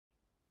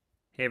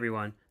Hey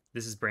everyone,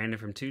 this is Brandon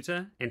from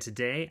Tuta, and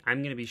today I'm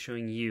going to be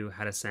showing you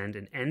how to send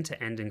an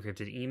end-to-end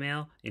encrypted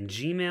email in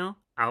Gmail,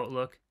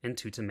 Outlook, and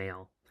Tuta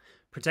Mail.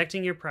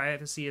 Protecting your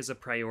privacy is a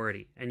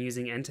priority, and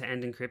using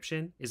end-to-end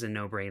encryption is a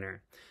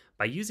no-brainer.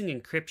 By using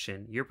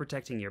encryption, you're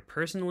protecting your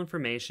personal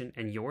information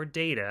and your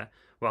data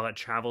while it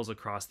travels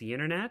across the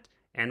internet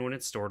and when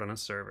it's stored on a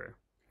server.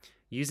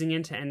 Using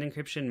end-to-end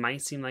encryption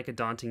might seem like a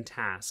daunting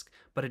task,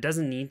 but it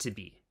doesn't need to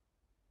be.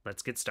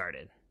 Let's get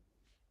started.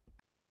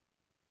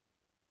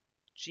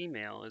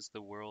 Gmail is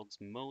the world's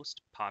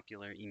most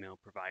popular email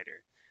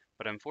provider,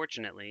 but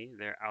unfortunately,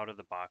 their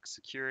out-of-the-box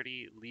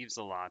security leaves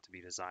a lot to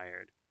be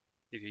desired.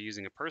 If you're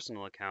using a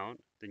personal account,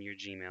 then your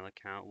Gmail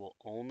account will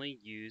only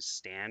use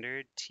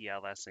standard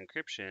TLS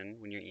encryption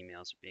when your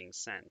emails are being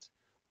sent.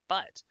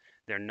 But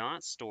they're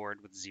not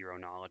stored with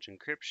zero-knowledge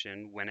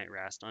encryption when at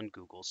rest on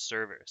Google's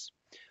servers.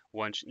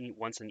 Once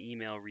an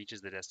email reaches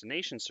the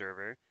destination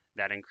server,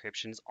 that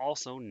encryption is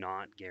also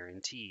not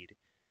guaranteed.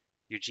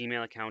 Your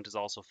Gmail account is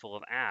also full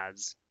of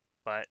ads,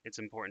 but it's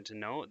important to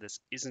note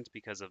this isn't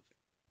because of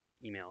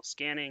email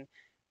scanning.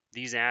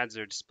 These ads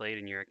are displayed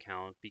in your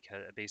account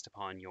based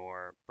upon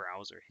your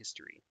browser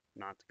history,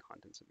 not the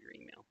contents of your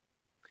email.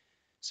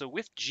 So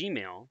with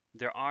Gmail,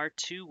 there are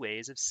two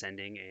ways of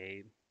sending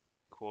a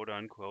quote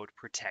unquote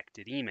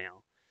protected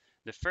email.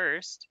 The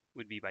first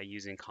would be by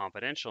using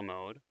confidential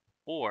mode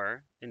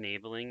or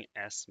enabling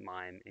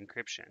S/MIME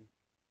encryption.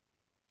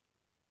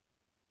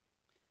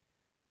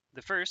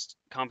 The first,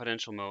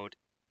 confidential mode,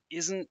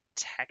 isn't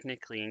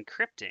technically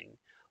encrypting,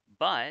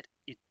 but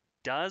it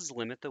does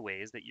limit the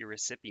ways that your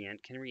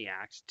recipient can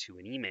react to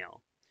an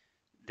email.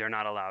 They're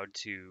not allowed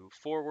to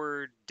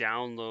forward,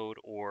 download,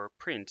 or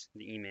print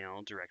the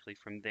email directly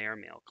from their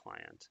mail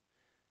client.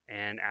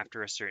 And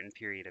after a certain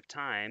period of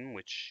time,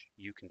 which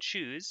you can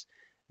choose,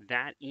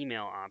 that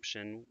email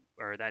option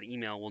or that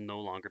email will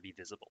no longer be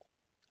visible.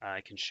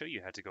 I can show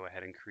you how to go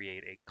ahead and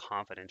create a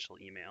confidential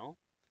email.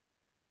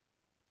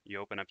 You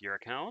open up your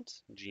account,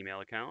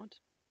 Gmail account,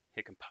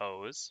 hit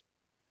compose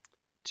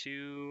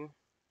to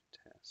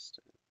test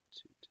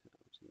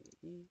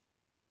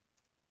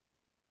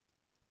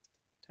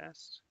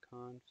test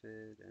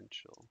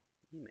confidential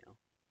email.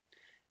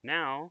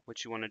 Now,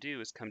 what you want to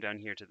do is come down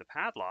here to the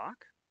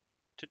padlock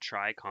to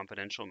try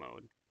confidential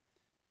mode.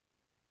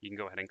 You can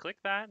go ahead and click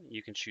that.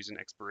 You can choose an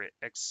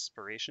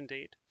expiration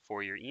date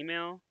for your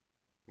email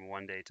from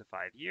 1 day to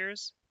 5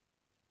 years.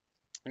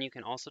 And you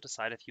can also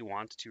decide if you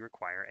want to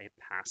require a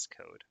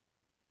passcode.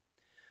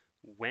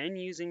 When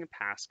using a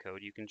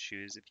passcode, you can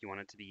choose if you want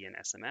it to be an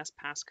SMS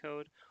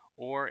passcode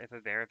or if a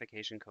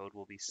verification code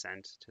will be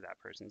sent to that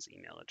person's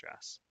email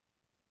address.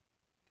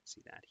 You can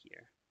see that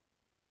here.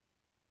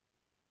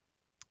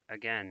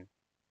 Again,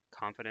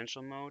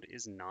 confidential mode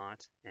is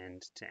not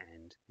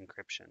end-to-end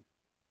encryption.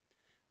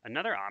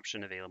 Another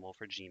option available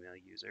for Gmail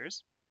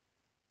users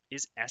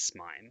is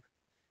S/MIME.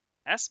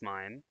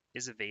 S/MIME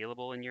is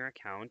available in your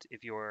account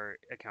if your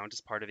account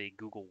is part of a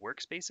Google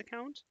Workspace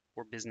account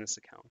or business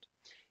account.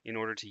 In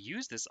order to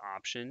use this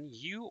option,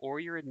 you or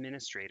your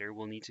administrator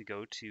will need to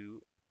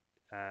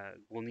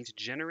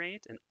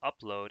generate and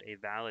upload a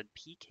valid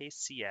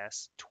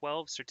PKCS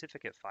 12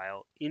 certificate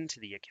file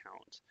into the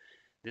account.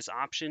 This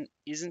option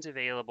isn't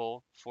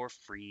available for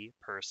free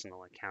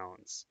personal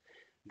accounts.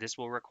 This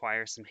will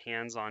require some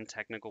hands-on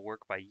technical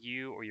work by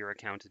you or your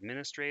account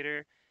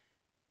administrator,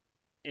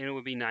 and it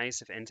would be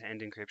nice if end-to-end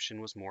encryption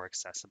was more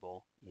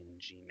accessible in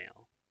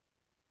Gmail.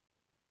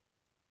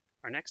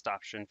 Our next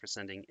option for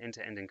sending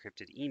end-to-end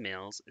encrypted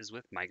emails is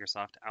with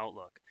Microsoft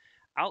Outlook.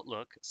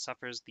 Outlook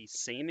suffers the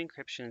same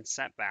encryption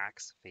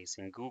setbacks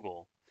facing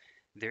Google.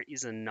 There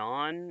is a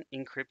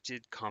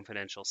non-encrypted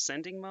confidential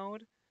sending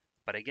mode,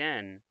 but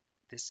again,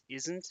 this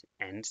isn't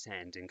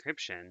end-to-end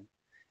encryption.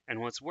 And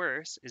what's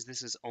worse is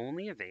this is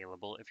only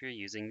available if you're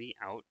using the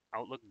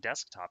Outlook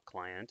desktop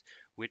client,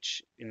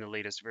 which in the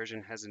latest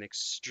version has an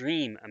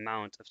extreme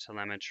amount of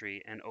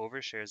telemetry and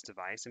overshares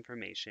device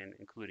information,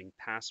 including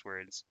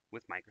passwords,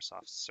 with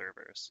Microsoft's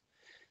servers.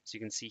 So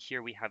you can see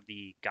here we have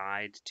the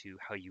guide to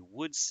how you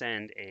would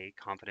send a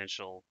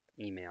confidential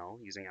email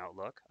using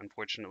Outlook.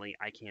 Unfortunately,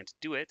 I can't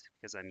do it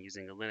because I'm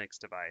using a Linux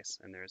device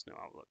and there is no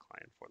Outlook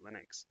client for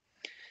Linux.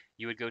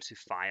 You would go to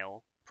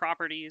File,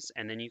 Properties,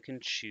 and then you can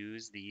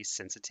choose the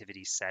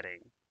sensitivity setting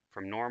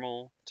from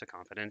normal to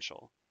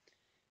confidential.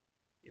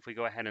 If we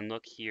go ahead and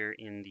look here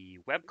in the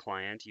web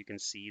client, you can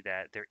see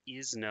that there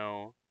is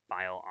no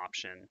file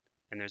option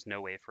and there's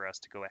no way for us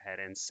to go ahead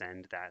and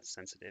send that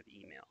sensitive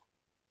email.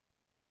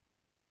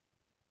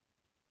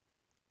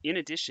 In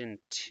addition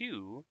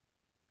to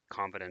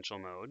confidential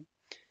mode,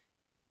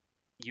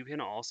 you can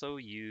also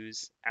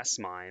use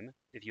S/MIME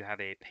if you have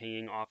a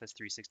paying Office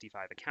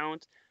 365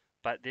 account,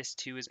 but this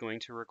too is going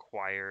to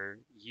require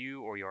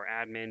you or your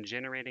admin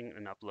generating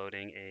and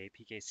uploading a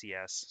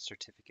PKCS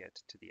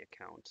certificate to the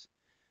account.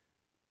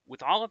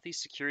 With all of these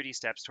security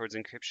steps towards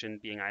encryption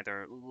being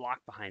either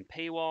locked behind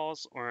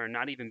paywalls or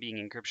not even being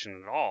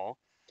encryption at all,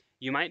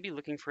 you might be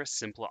looking for a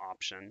simpler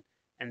option,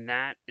 and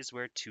that is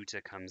where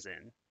Tuta comes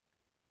in.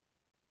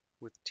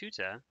 With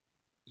Tuta,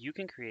 you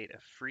can create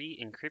a free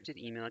encrypted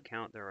email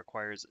account that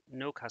requires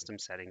no custom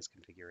settings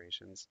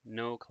configurations,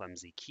 no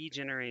clumsy key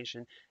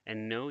generation,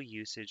 and no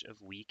usage of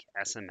weak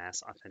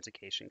SMS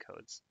authentication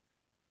codes.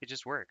 It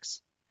just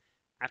works.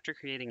 After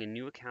creating a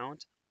new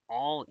account,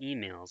 all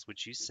emails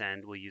which you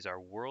send will use our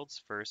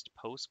world's first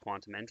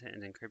post-quantum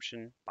end-to-end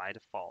encryption by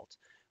default,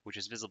 which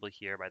is visible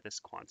here by this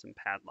quantum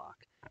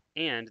padlock,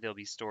 and they'll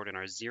be stored in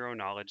our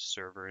zero-knowledge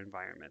server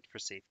environment for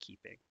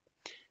safekeeping.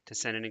 To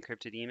send an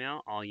encrypted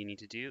email, all you need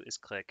to do is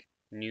click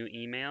New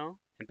Email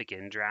and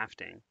begin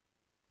drafting.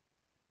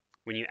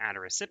 When you add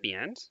a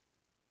recipient,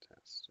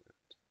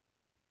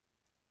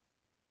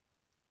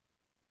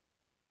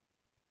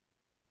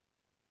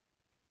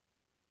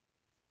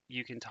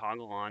 you can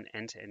toggle on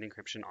end-to-end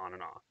encryption on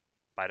and off.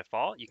 By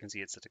default, you can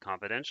see it's set to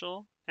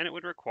confidential, and it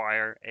would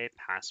require a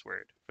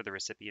password for the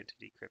recipient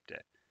to decrypt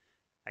it.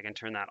 I can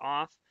turn that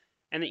off,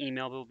 and the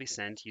email will be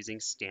sent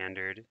using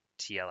standard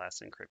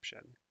TLS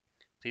encryption.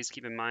 Please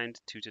keep in mind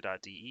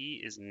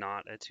tuta.de is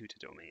not a Tuta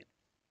domain.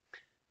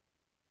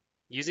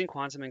 Using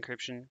quantum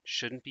encryption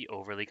shouldn't be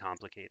overly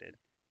complicated.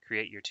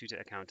 Create your Tuta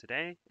account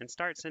today and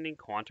start sending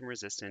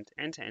quantum-resistant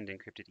end-to-end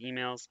encrypted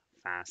emails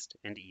fast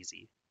and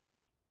easy.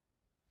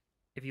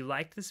 If you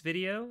liked this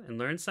video and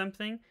learned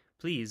something,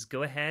 please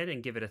go ahead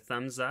and give it a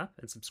thumbs up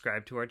and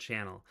subscribe to our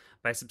channel.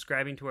 By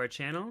subscribing to our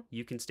channel,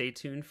 you can stay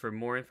tuned for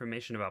more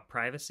information about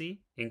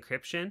privacy,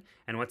 encryption,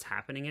 and what's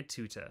happening at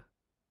Tuta.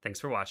 Thanks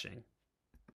for watching.